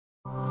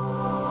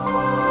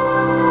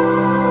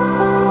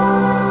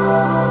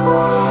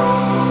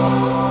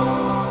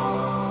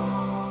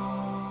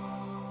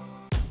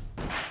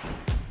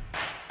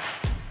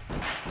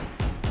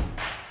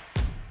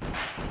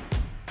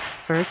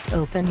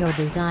open your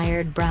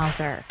desired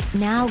browser.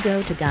 Now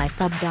go to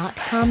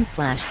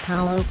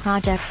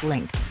github.com/paloprojects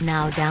link.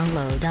 Now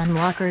download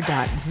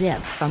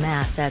unlocker.zip from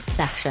Assets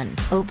section.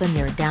 Open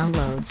your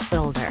Downloads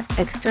folder.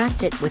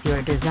 Extract it with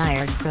your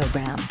desired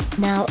program.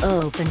 Now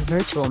open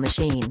Virtual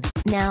Machine.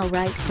 Now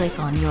right-click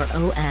on your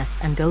OS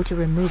and go to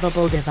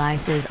Removable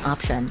Devices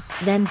option.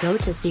 Then go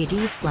to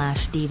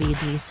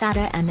CD/DVD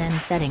SATA and then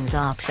Settings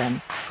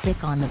option.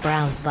 Click on the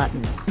Browse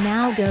button.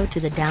 Now go to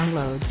the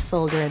Downloads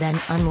folder, then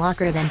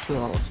Unlocker, then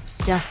Tools.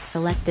 Just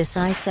select this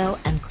ISO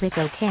and click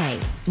OK.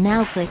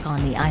 Now click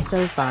on the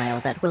ISO file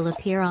that will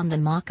appear on the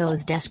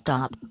macOS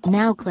desktop.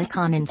 Now click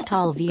on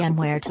Install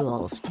VMware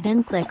Tools.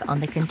 Then click on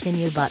the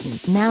Continue button.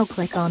 Now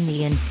click on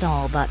the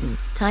Install button.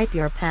 Type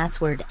your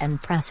password and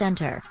press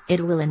Enter.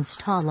 It will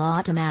install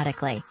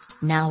automatically.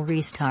 Now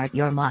restart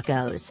your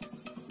macOS.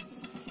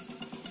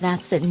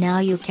 That's it. Now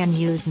you can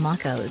use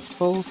macOS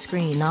full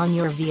screen on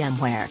your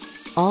VMware.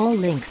 All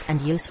links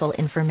and useful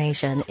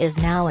information is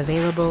now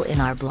available in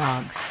our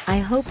blogs. I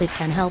hope it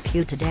can help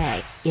you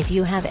today. If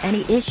you have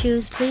any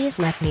issues, please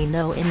let me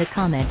know in the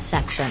comment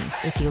section.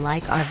 If you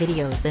like our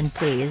videos, then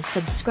please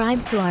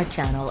subscribe to our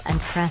channel and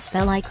press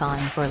bell icon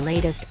for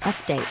latest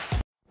updates.